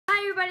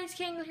everybody, it's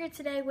Kangler here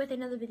today with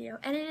another video,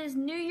 and it is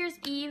New Year's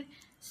Eve,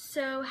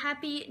 so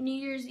happy New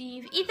Year's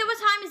Eve. Ethan, what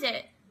time is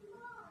it?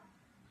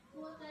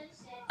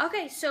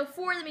 Okay, so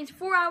that means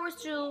 4 hours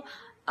till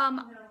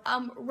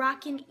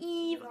Rockin'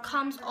 Eve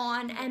comes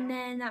on, and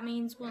then that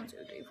means 1, 2,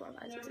 3, 4,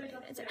 5, 6, 7, 8,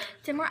 9, 10,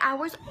 10 more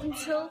hours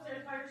until.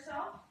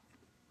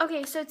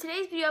 Okay, so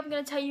today's video I'm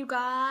gonna tell you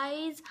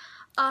guys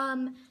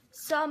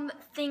some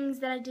things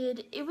that I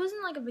did. It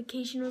wasn't like a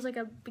vacation, it was like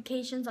a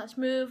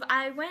vacation/move.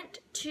 I'm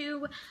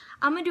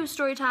gonna do a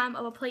story time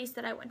of a place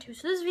that I went to.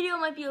 So this video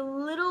might be a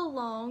little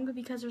long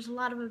because there's a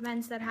lot of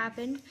events that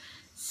happened.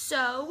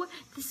 So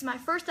this is my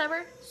first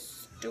ever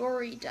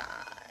story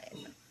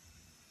time.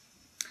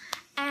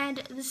 And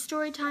the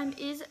story time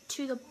is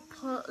to the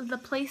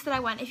place that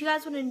I went. If you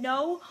guys want to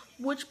know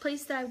which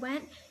place that I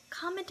went,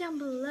 comment down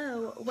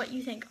below what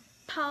you think.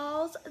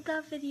 Pause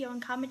the video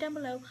and comment down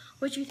below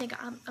what you think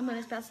I'm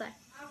going to say.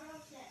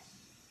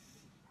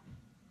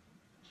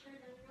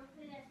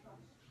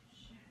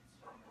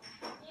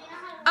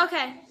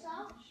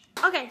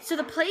 Okay, so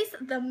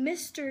the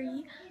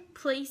mystery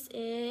place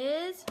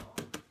is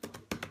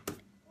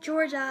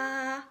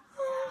Georgia.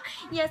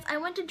 Yes, I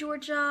went to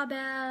Georgia about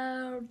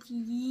a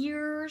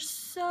year or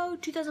so,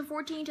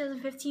 2014,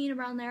 2015,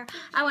 around there.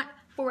 I went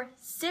for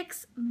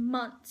 6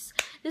 months.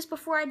 This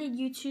before I did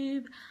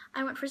YouTube.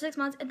 I went for 6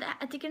 months. At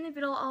the beginning of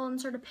the video, I'll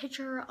insert a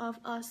picture of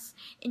us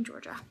in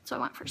Georgia. So I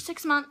went for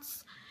 6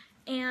 months,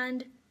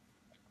 and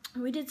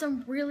we did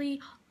some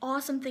really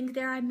awesome things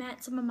there. I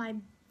met some of my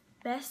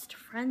best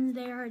friends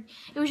there, and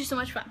it was just so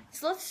much fun.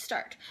 So let's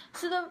start.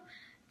 So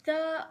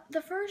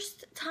the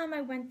first time I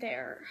went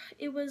there,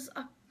 it was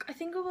I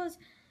think it was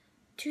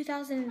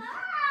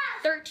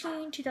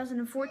 2013,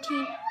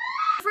 2014.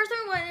 The first time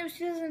we went, it was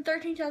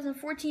 2013,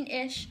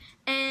 2014-ish,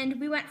 and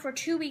we went for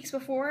 2 weeks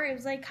before. It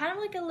was like kind of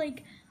like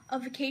a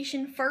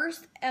vacation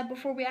first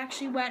before we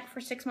actually went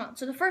for 6 months.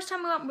 So the first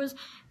time we went was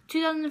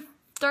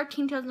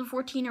 2013,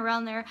 2014,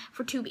 around there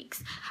for 2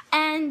 weeks.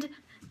 And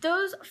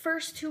those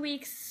first 2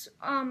 weeks,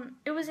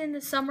 it was in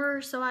the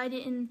summer, so I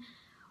didn't,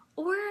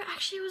 or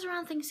actually it was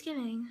around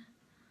Thanksgiving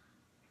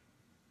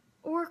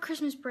or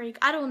Christmas break.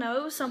 I don't know.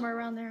 It was somewhere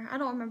around there. I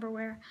don't remember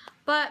where.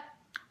 But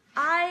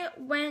I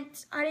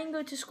didn't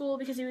go to school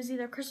because it was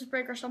either Christmas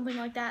break or something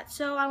like that.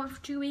 So I went for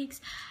 2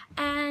 weeks,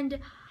 and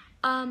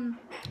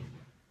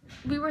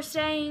we were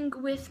staying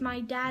with my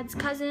dad's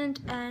cousin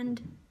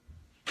and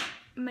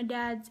my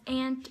dad's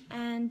aunt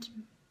and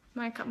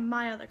my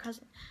other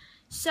cousin.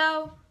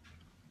 So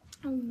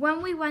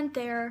when we went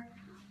there,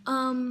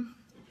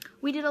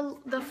 we did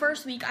the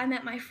first week. I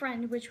met my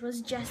friend, which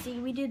was Jessie.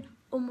 We did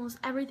almost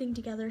everything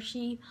together.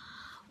 She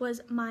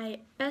was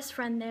my best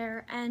friend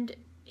there, and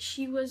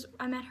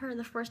I met her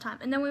the first time.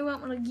 And then we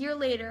went a year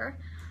later.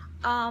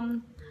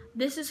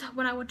 This is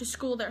when I went to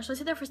school there. So I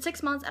stayed there for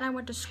 6 months, and I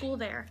went to school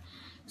there.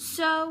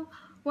 So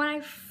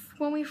when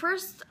we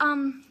first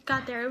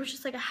got there, it was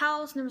just like a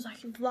house, and there was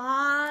like a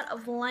lot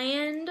of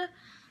land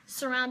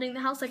surrounding the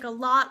house, like a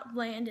lot of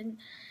land. And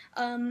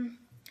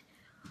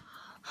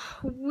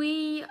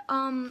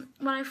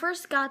when I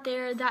first got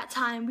there that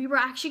time, we were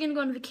actually going to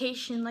go on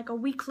vacation like a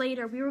week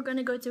later. We were going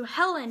to go to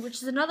Helen,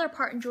 which is another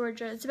part in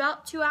Georgia. It's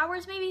about 2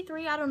 hours, maybe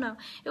 3, I don't know.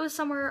 It was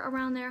somewhere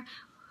around there.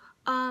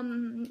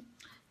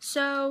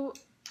 So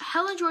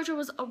Helen, Georgia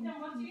was So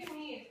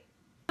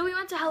we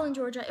went to Helen,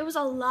 Georgia. It was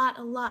a lot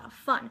of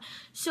fun.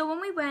 So when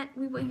we went,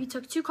 we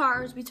took 2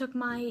 cars. We took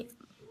my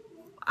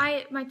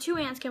 2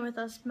 aunts came with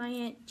us, my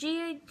Aunt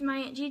Gigi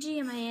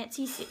and my Aunt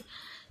Cece.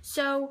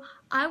 So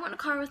I went in a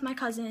car with my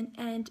cousin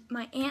and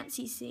my Aunt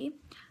Cece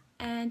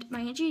and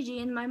my Aunt Gigi,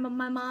 and my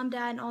mom,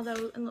 dad,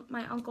 and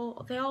my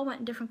uncle. They all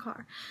went in a different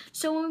car.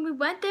 So when we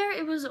went there,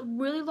 it was a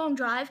really long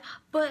drive,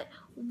 but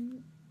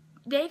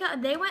they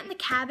went in the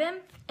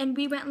cabin, and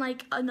we went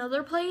like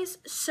another place.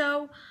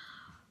 So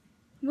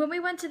when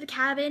we went to the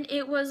cabin,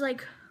 it was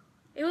like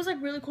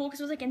really cool because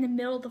it was like in the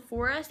middle of the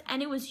forest,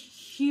 and it was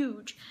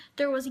huge.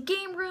 There was a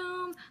game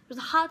room, there was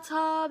a hot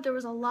tub, there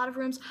was a lot of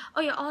rooms.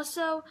 Oh yeah,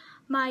 also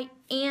my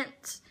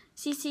Aunt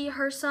Cece,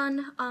 her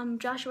son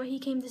Joshua, he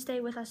came to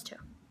stay with us too.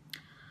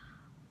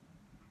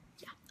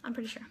 Yeah, I'm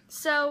pretty sure.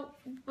 So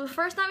the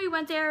first night we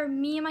went there,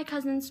 me and my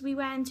cousins, we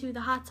went into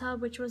the hot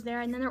tub, which was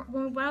there, and then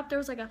when we went up, there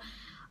was like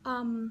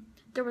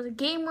there was a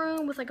game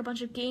room with like a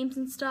bunch of games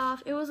and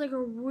stuff. It was like a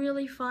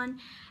really fun,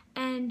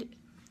 and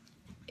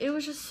it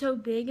was just so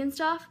big and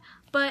stuff.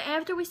 But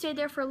after we stayed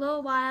there for a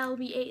little while,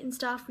 we ate and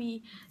stuff.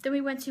 Then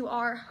we went to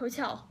our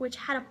hotel, which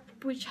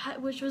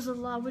was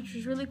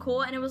really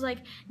cool, and it was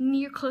like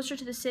closer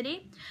to the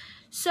city.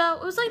 So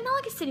it was like not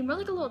like a city, more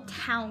like a little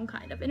town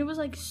kind of, and it was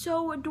like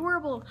so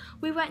adorable.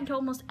 We went into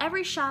almost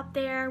every shop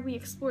there. We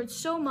explored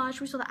so much.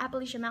 We saw the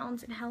Appalachian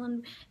Mountains in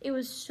Helen. It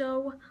was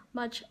so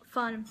much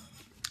fun.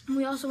 And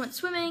we also went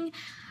swimming,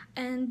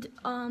 and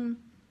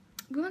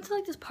we went to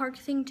like this park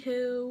thing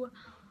too.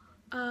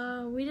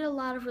 We did a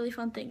lot of really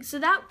fun things. So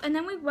and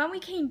then when we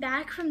came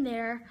back from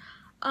there,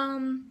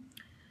 not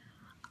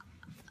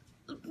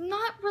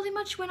really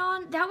much went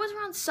on. That was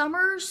around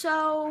summer,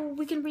 so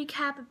we can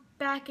recap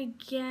back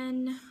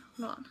again.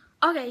 Hold on.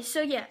 Okay,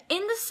 so yeah,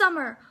 in the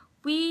summer,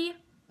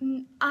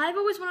 I've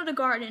always wanted a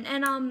garden,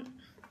 and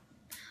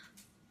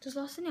just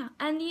lost it now.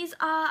 And these,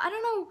 I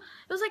don't know,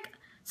 it was like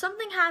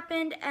something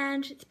happened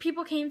and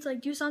people came to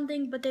like do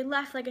something, but they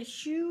left like a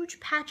huge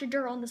patch of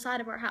dirt on the side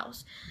of our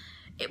house.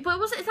 It's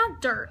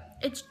not dirt,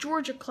 it's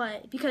Georgia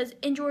clay, because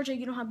in Georgia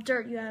you don't have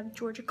dirt, you have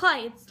Georgia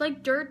clay. It's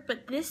like dirt,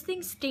 but this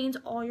thing stains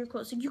all your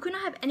clothes. So you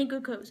cannot have any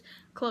good clothes.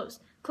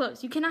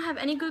 You cannot have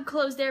any good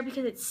clothes there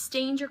because it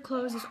stains your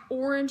clothes this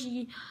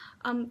orangey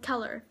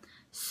color.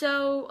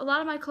 So a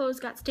lot of my clothes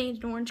got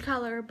stained in orange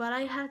color, but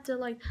I had to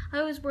I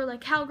always wear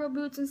like cowgirl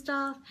boots and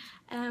stuff.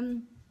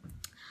 I'm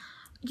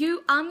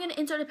gonna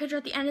insert a picture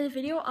at the end of the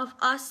video of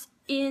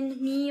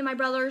me and my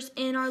brothers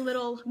in our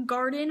little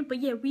garden. But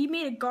yeah, we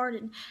made a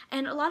garden,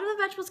 and a lot of the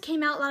vegetables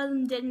came out, a lot of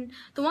them didn't.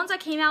 The ones that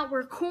came out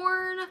were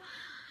corn,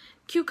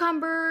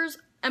 cucumbers,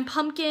 and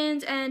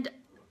pumpkins, and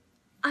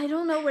I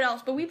don't know what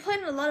else, but we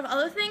planted a lot of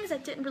other things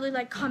that didn't really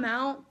come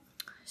out.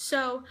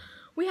 So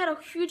we had a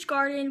huge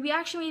garden. We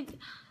actually made,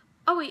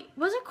 oh wait,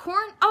 was it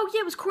corn? Oh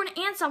yeah, it was corn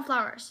and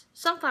sunflower,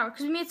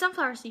 because we made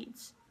sunflower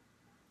seeds.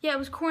 Yeah, it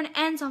was corn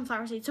and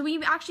sunflower seeds. So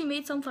we actually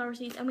made sunflower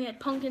seeds, and we had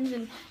pumpkins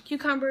and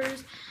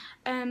cucumbers.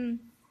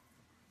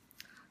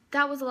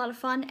 That was a lot of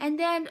fun. And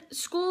then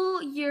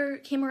school year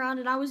came around,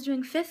 and I was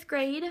doing 5th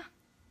grade.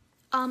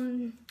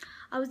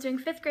 I was doing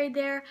 5th grade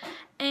there,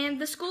 and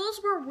the schools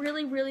were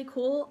really, really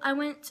cool. I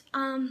went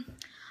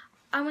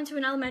to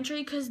an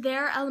elementary, because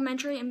their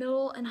elementary and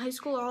middle and high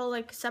school are all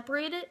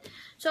separated.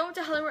 So I went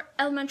to Heller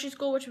Elementary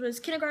School, which was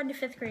kindergarten to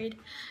 5th grade.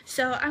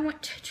 So I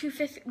went to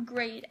 5th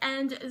grade,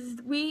 and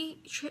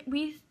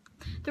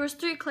there was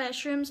 3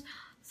 classrooms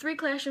for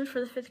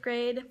the 5th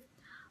grade.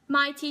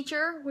 My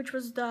teacher, which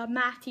was the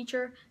math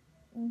teacher,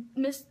 I'm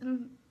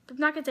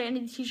not gonna say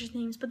any of the teachers'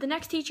 names, but the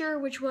next teacher,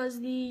 which was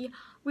the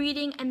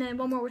reading, and then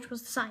one more, which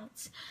was the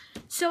science.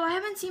 So I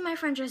haven't seen my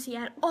friend Jessie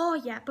at all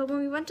yet, but when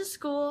we went to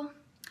school,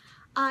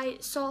 I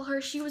saw her.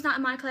 She was not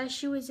in my class,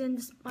 she was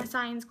in my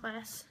science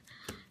class.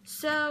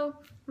 So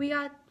we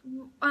got,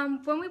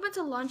 when we went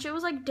to lunch, it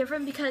was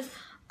different, because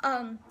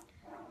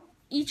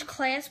each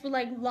class would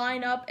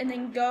line up and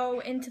then go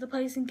into the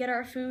place and get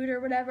our food or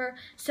whatever.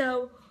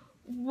 So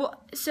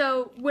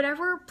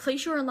whatever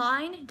place you were in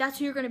line, that's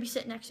who you're going to be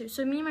sitting next to.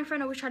 So me and my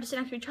friend always tried to sit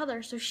next to each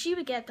other, so she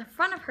would get at the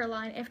front of her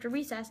line after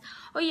recess.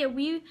 Oh yeah,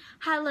 we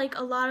had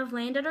a lot of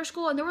land at our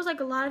school, and there was a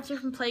lot of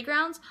different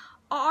playgrounds.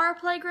 Our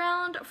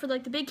playground for the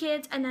big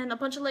kids, and then a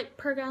bunch of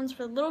playgrounds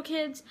for the little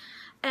kids.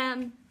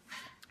 And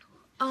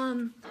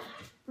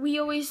we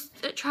always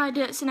tried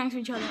to sit next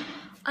to each other.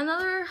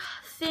 Another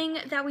thing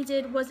that we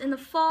did was in the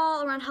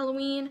fall, around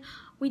Halloween,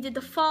 we did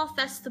the fall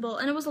festival,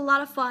 and it was a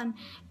lot of fun.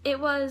 It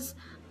was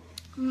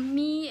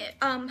me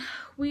and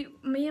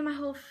my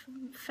whole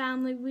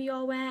family, we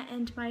all went,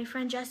 and my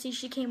friend Jessie,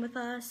 she came with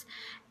us,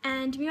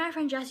 and me and my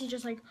friend Jessie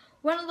just went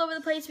all over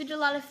the place. We did a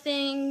lot of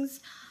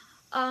things.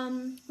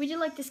 We did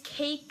this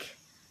cake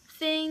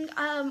thing,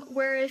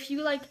 where if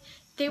you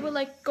they would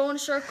go in a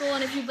circle,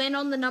 and if you land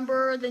on the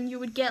number, then you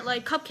would get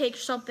cupcakes or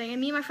something.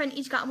 And me and my friend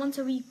each got one,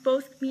 so me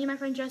and my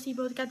friend Jessie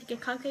both got to get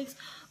cupcakes.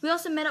 We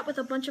also met up with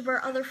a bunch of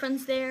our other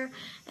friends there,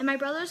 and my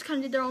brothers kind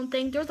of did their own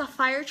thing. There was a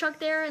fire truck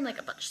there, and a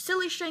bunch of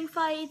silly string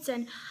fights.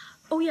 And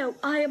oh yeah,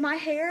 my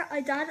hair,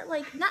 I dyed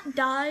it not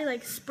dye,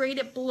 sprayed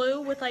it blue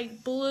with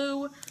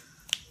blue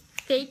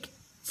fake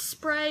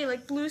spray,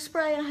 blue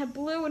spray, and I had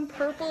blue and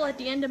purple at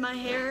the end of my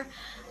hair.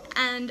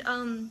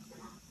 And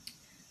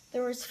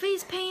there was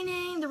face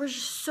painting. There were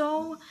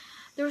so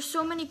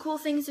many cool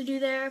things to do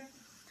there,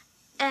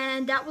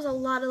 and that was a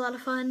lot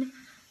of fun.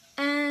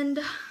 And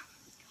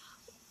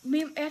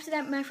after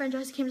that, my friend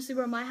Jessie came to sleep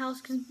over at my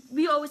house, because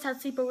we always had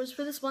sleepovers.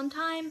 For this one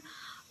time,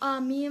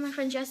 me and my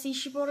friend Jessie,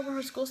 she brought over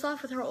her school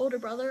stuff with her older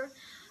brother,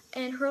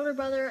 and her older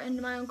brother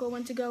and my uncle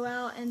went to go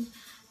out, and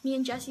me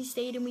and Jessie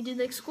stayed, and we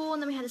did school,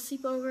 and then we had a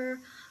sleepover.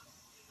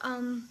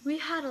 We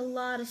had a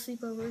lot of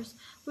sleepovers.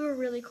 We were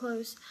really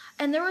close.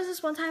 And there was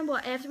this one time,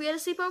 after we had a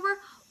sleepover,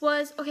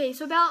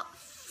 so about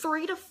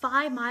 3 to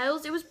 5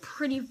 miles. It was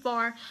pretty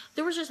far.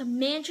 There was just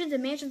mansions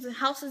and mansions and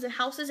houses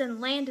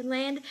and land,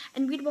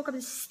 and we'd walk up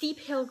this steep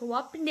hill, go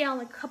up and down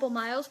a couple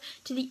miles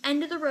to the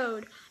end of the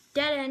road,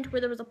 dead end,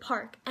 where there was a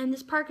park. And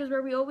this park is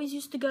where we always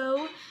used to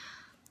go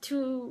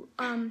to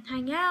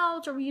hang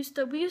out, or we used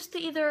to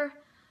either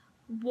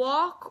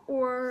walk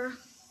or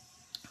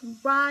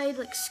ride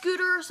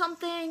scooter or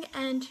something,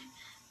 and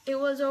it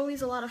was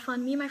always a lot of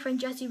fun. Me and my friend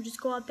Jessie would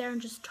just go out there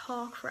and just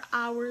talk for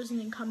hours and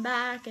then come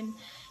back, and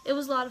it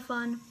was a lot of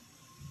fun.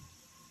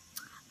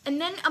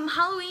 And then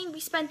Halloween, we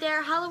spent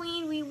there.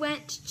 Halloween, we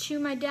went to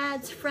my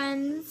dad's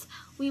friends.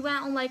 We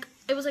went on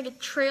it was a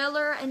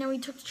trailer, and then we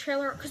took the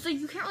trailer, because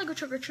you can't really go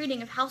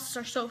trick-or-treating if houses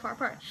are so far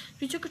apart.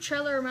 We took a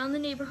trailer around the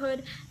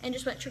neighborhood and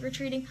just went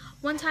trick-or-treating.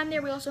 One time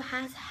there, we also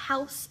had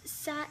house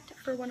sat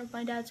for one of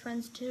my dad's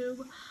friends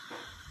too.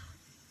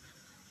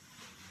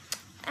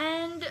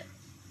 And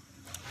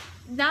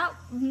now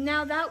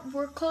that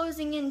we're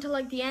closing into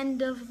the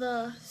end of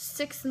the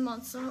 6th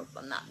month, so I hope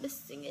I'm not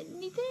missing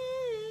anything.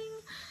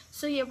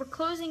 So yeah, we're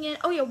closing in.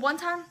 Oh yeah, one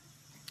time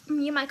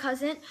me and my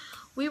cousin,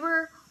 we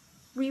were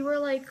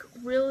like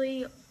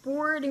really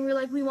bored, and we were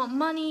like, we want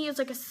money. It was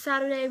like a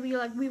Saturday. We were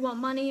like, we want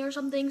money or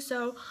something.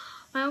 So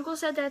my uncle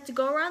said that to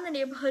go around the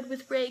neighborhood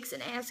with rakes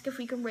and ask if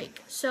we can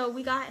rake. So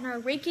we got in our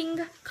raking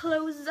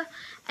clothes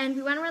and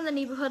we went around the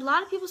neighborhood. A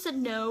lot of people said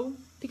no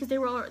because their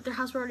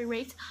house were already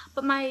raked.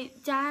 But my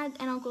dad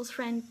and uncle's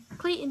friend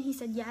Clayton, he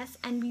said yes,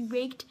 and we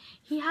raked.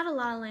 He had a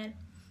lot of land,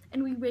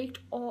 and we raked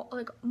all,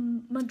 like,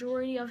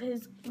 majority of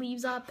his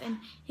leaves up, and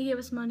he gave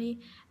us money.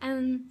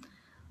 And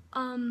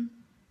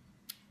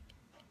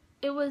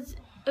it was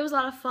a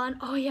lot of fun.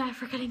 Oh yeah, I'm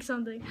forgetting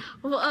something.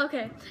 Well,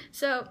 okay,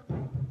 so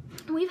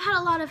we've had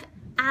a lot of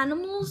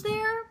animals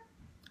there.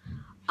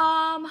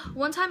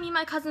 One time me and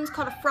my cousins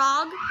caught a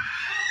frog.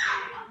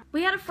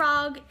 We had a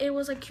frog. It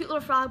was a cute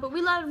little frog, but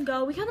we let him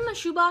go. We kept him in a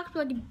shoebox for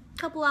like a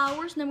couple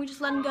hours, and then we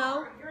just let him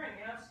go.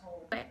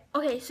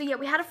 Okay, so yeah,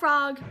 we had a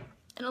frog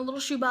in a little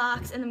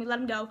shoebox, and then we let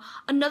him go.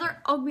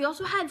 We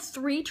also had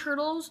 3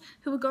 turtles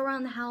who would go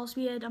around the house.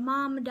 We had a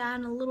mom, a dad,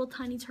 and a little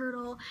tiny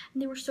turtle,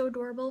 and they were so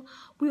adorable.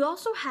 We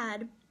also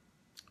had,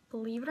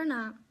 believe it or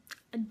not,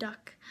 a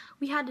duck.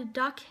 We had a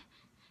duck.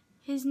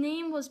 His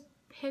name was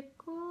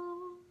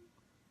Pickle,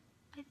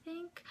 I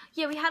think.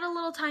 Yeah, we had a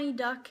little tiny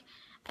duck,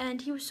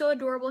 and he was so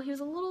adorable. He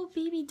was a little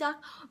baby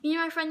duck. Me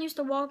and my friend used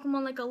to walk him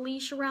on like a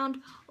leash around.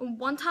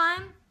 One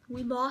time,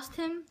 we lost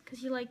him because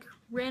he like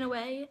ran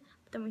away,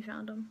 but then we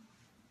found him.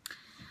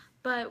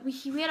 But we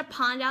had a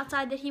pond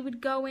outside that he would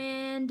go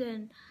in,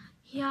 and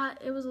yeah,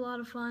 it was a lot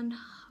of fun.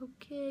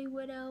 Okay,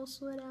 what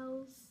else?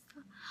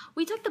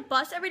 We took the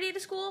bus every day to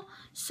school.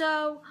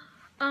 So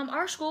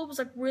our school was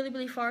like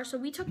really far, so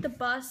we took the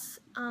bus.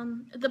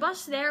 The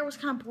bus there was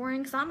kind of boring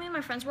because not many of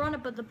my friends were on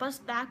it, but the bus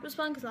back was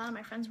fun because a lot of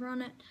my friends were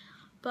on it.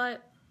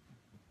 But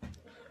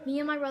me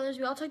and my brothers,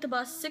 we all took the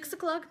bus 6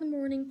 o'clock in the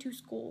morning to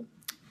school.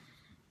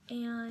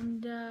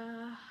 And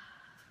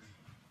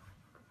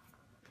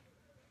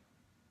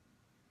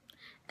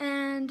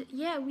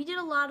yeah, we did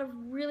a lot of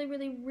really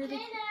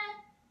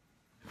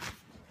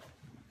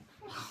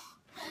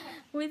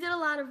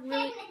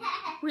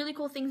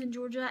cool things in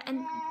Georgia.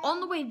 And on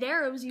the way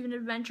there, it was even an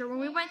adventure. When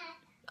we went,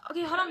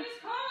 okay, hold on.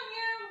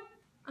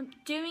 I'm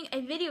doing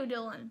a video,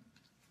 Dylan.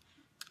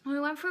 When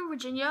we went from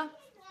Virginia,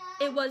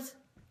 it was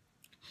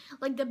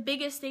like the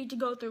biggest state to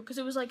go through because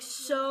it was like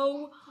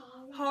so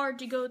hard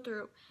to go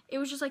through. It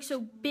was just like so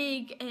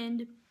big,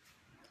 and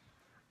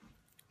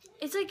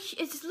it's like,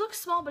 it looks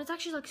small, but it's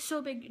actually like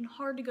so big and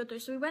hard to go through.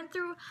 So we went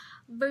through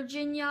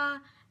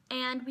Virginia,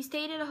 and we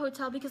stayed at a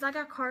hotel because I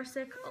got car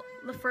sick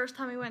the first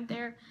time we went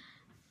there.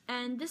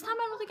 And this time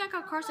I don't think I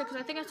got car sick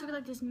because I think I took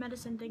like this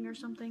medicine thing or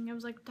something. It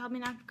was like to help me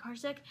not get car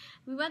sick.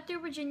 We went through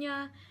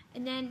Virginia,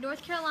 and then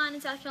North Carolina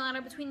and South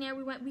Carolina. Between there,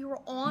 we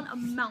were on a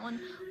mountain,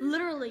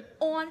 literally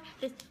on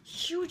this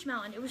huge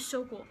mountain. It was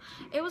so cool.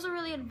 It was a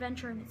really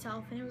adventure in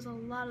itself, and it was a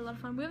lot of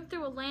fun. We went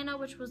through Atlanta,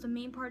 which was the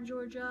main part of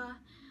Georgia,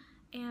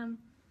 and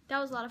that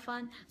was a lot of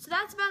fun. So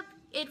that's about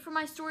it for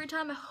my story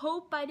time. I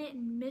hope I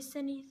didn't miss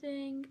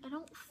anything. I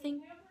don't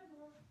think.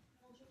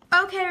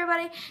 Okay,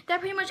 everybody,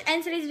 that pretty much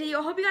ends today's video.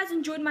 I hope you guys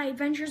enjoyed my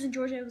adventures in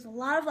Georgia. It was a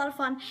lot of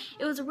fun.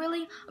 It was a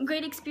really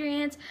great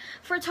experience.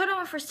 For a total, I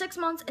went for 6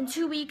 months and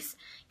 2 weeks,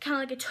 kind of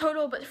like a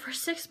total, but for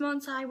 6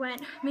 months I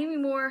went, maybe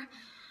more.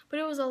 But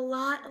it was a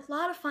lot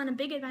of fun, a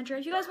big adventure.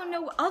 If you guys want to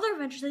know what other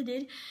adventures I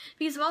did,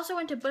 because I also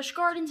went to Busch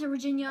Gardens in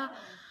Virginia.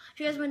 If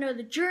you guys want to know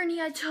the journey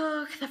I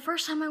took, the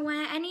first time I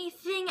went,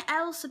 anything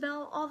else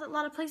about a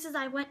lot of places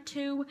I went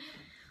to,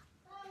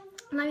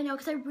 let me know,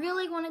 because I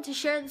really wanted to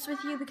share this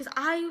with you because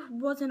I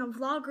wasn't a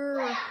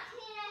vlogger.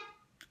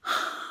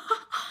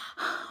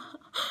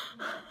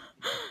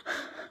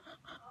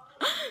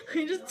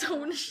 I just don't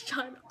want to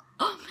shut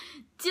up.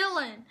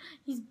 Dylan,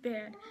 he's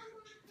bad.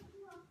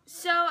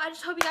 So I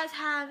just hope you guys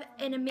have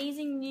an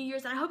amazing New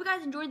Year's, and I hope you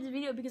guys enjoyed this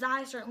video because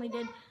I certainly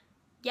did.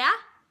 Yeah?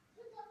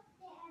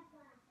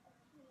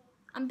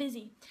 I'm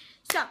busy.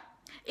 So,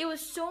 it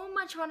was so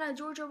much fun.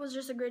 Georgia was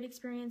just a great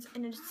experience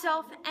in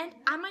itself, and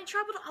I might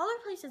travel to other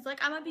places.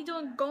 Like, I might be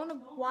going to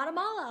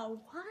Guatemala.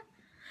 What?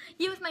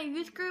 Yeah, with my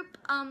youth group,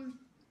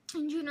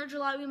 in June or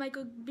July, we might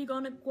be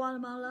going to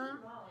Guatemala.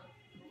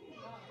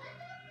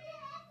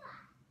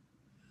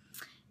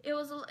 If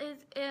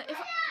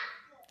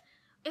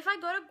I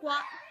go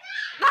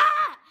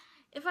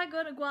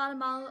to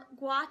Guatemala,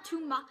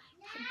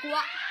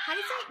 how do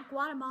you say it?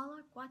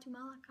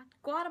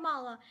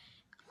 Guatemala.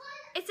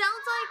 It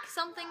sounds like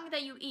something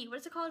that you eat. What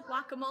is it called?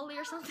 Guacamole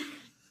or something?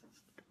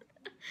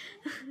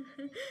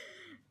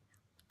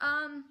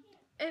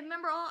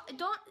 Remember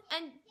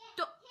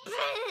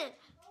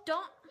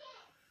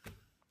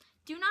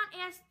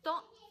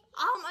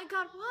oh my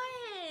god,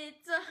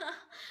 what?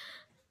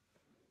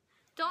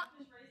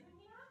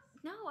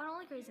 No, I don't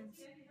like raisins.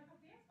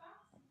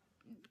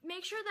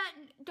 Make sure that,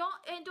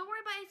 don't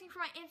worry about anything for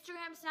my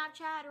Instagram,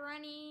 Snapchat, or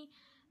any,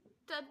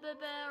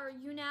 or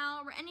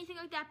YouNow, or anything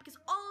like that, because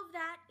all of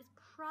that is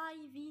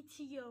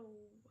privatio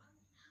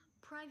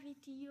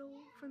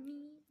for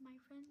me, my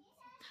friends.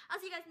 I'll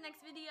see you guys in the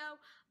next video.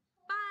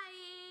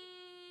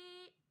 Bye.